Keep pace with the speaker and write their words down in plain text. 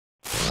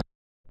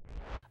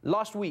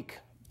Last week,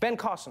 Ben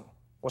Carson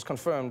was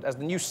confirmed as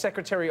the new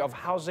Secretary of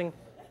Housing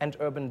and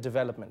Urban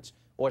Development,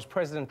 or as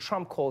President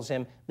Trump calls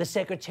him, the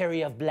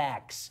Secretary of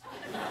Blacks.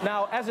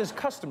 Now, as is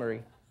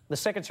customary, the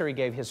Secretary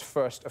gave his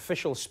first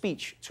official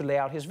speech to lay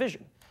out his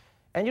vision.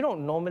 And you know,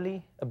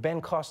 normally, a Ben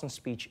Carson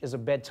speech is a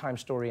bedtime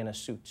story in a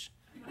suit.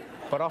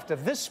 But after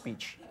this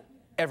speech,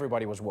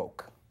 everybody was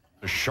woke.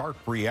 A sharp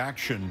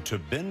reaction to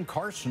Ben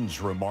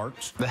Carson's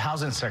remarks. The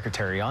Housing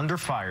Secretary under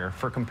fire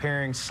for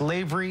comparing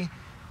slavery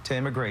to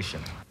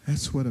immigration.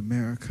 That's what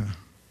America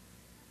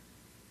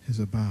is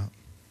about.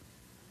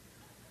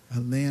 A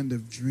land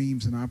of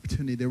dreams and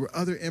opportunity. There were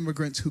other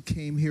immigrants who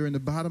came here in the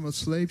bottom of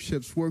slave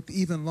ships, worked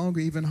even longer,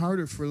 even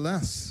harder for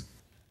less.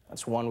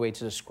 That's one way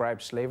to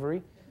describe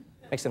slavery.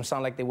 Makes them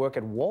sound like they work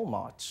at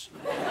Walmart.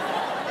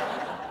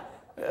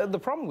 The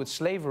problem with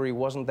slavery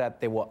wasn't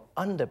that they were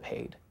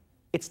underpaid.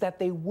 It's that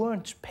they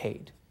weren't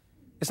paid.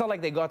 It's not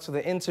like they got to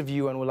the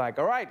interview and were like,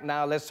 all right,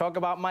 now let's talk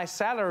about my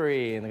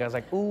salary. And the guy's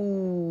like,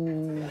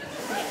 ooh,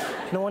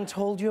 no one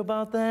told you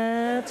about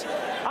that?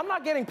 I'm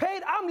not getting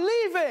paid, I'm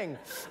leaving.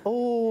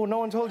 Oh, no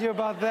one told you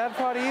about that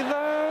part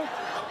either?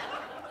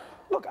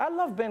 Look, I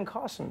love Ben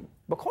Carson,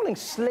 but calling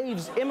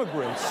slaves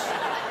immigrants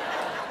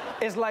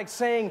is like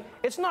saying,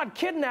 it's not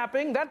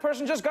kidnapping, that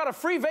person just got a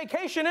free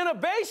vacation in a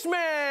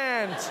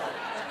basement.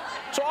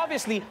 So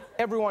obviously,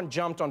 everyone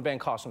jumped on Ben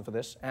Carson for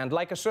this, and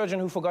like a surgeon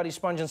who forgot his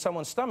sponge in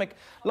someone's stomach,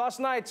 last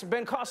night,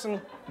 Ben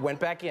Carson went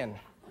back in.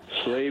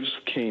 Slaves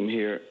came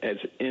here as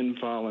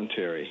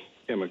involuntary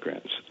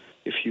immigrants.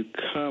 If you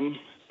come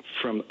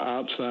from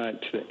outside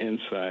to the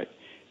inside,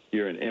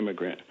 you're an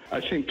immigrant. I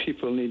think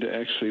people need to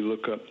actually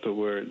look up the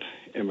word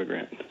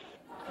immigrant.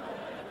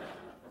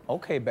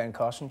 Okay, Ben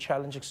Carson,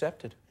 challenge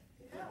accepted.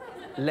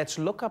 Let's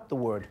look up the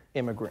word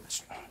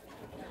immigrants.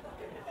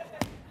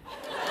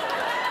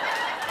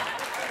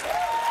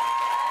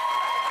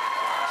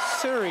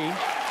 Siri,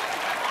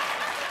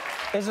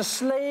 is a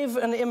slave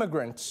an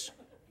immigrant?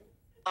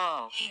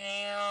 Oh,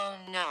 hell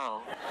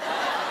no.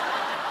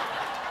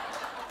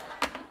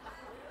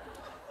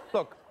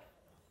 Look,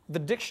 the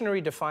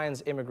dictionary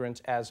defines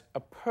immigrant as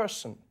a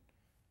person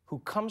who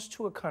comes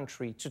to a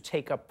country to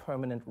take up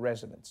permanent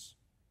residence.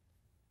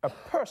 A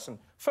person.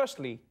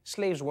 Firstly,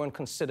 slaves weren't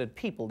considered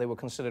people, they were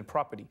considered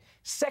property.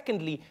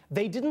 Secondly,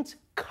 they didn't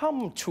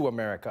come to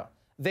America.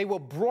 They were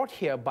brought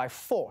here by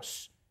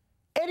force.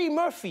 Eddie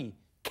Murphy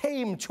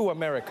came to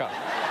America.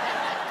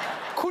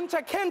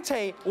 Kunta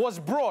Kinte was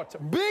brought.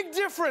 Big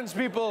difference,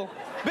 people.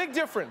 Big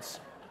difference.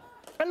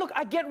 And look,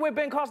 I get where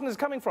Ben Carson is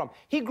coming from.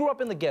 He grew up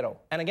in the ghetto,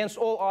 and against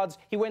all odds,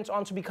 he went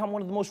on to become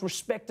one of the most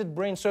respected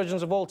brain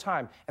surgeons of all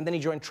time. And then he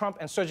joined Trump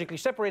and surgically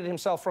separated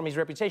himself from his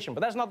reputation. But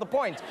that's not the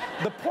point.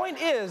 The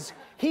point is,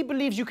 he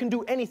believes you can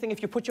do anything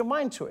if you put your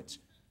mind to it.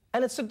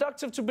 And it's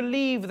seductive to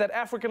believe that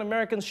African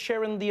Americans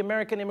share in the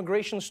American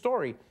immigration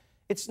story.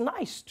 It's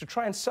nice to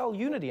try and sell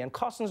unity, and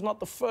Carson's not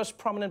the first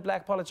prominent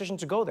black politician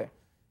to go there.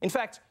 In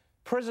fact,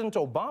 President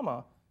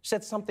Obama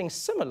said something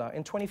similar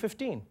in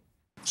 2015.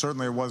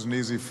 Certainly it wasn't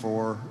easy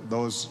for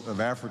those of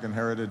African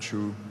heritage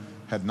who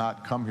had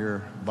not come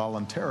here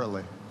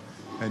voluntarily,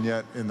 and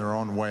yet in their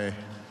own way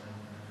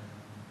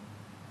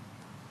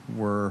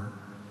were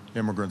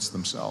immigrants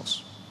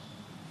themselves.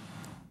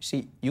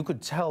 See, you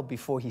could tell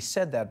before he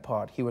said that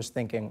part, he was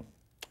thinking,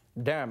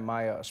 damn,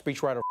 my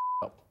speechwriter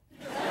up.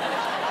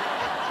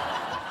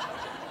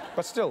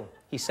 But still,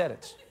 he said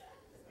it.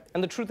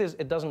 And the truth is,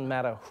 it doesn't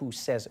matter who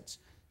says it.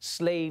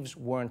 Slaves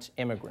weren't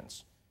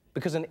immigrants,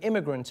 because an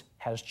immigrant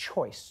has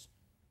choice.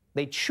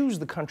 They choose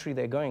the country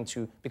they're going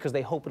to because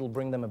they hope it'll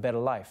bring them a better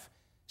life.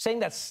 Saying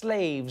that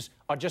slaves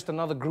are just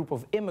another group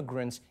of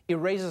immigrants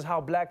erases how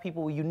black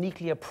people were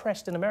uniquely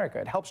oppressed in America.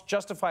 It helps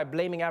justify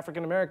blaming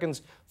African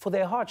Americans for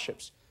their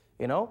hardships,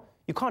 you know?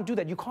 You can't do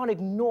that. You can't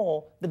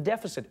ignore the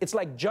deficit. It's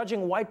like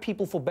judging white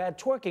people for bad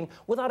twerking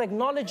without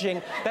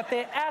acknowledging that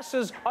their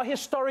asses are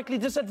historically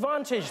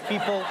disadvantaged,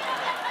 people.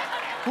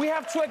 We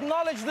have to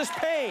acknowledge this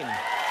pain.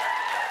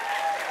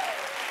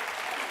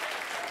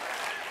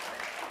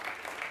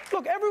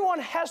 Look, everyone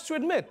has to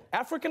admit,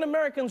 African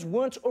Americans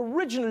weren't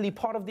originally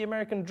part of the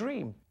American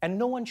dream, and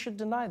no one should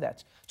deny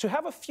that. To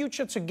have a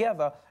future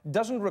together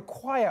doesn't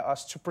require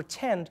us to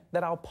pretend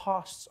that our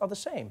pasts are the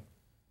same.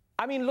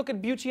 I mean, look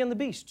at Beauty and the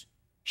Beast.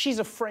 She's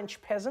a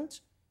French peasant,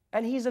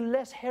 and he's a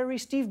less hairy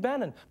Steve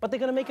Bannon, but they're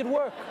gonna make it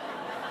work.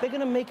 They're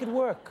gonna make it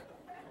work.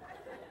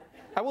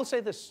 I will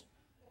say this,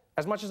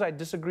 as much as I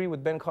disagree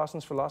with Ben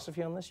Carson's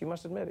philosophy on this, you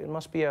must admit, it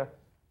must be a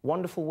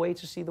wonderful way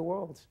to see the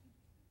world.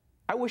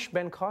 I wish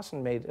Ben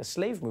Carson made a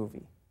slave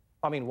movie.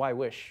 I mean, why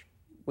wish?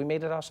 We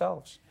made it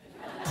ourselves.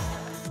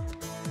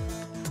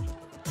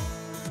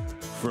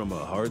 From a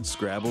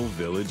hardscrabble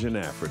village in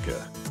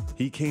Africa,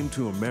 he came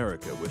to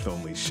America with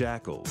only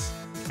shackles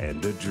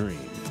and a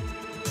dream.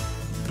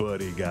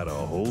 But he got a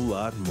whole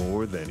lot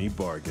more than he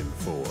bargained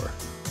for.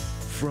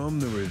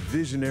 From the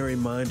revisionary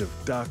mind of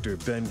Dr.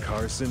 Ben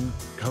Carson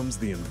comes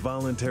the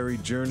involuntary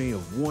journey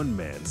of one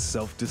man's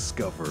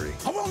self-discovery.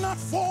 I will not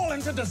fall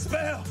into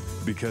despair.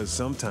 Because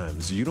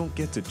sometimes you don't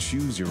get to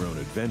choose your own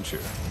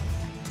adventure.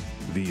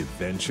 The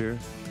adventure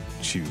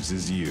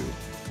chooses you.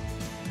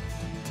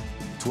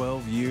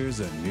 12 years,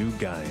 a new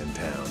guy in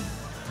town.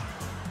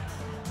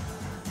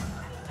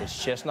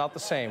 It's just not the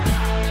same.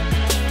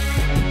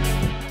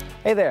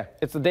 Hey there,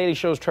 it's The Daily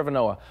Show's Trevor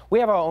Noah. We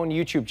have our own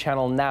YouTube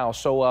channel now,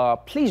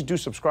 so please do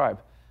subscribe.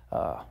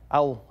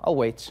 I'll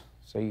wait,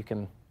 so you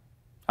can...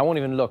 I won't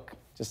even look,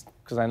 just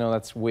because I know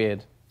that's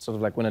weird. Sort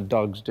of like when a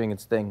dog's doing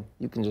its thing.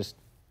 You can just...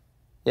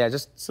 Yeah,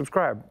 just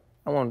subscribe.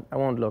 I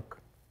won't look.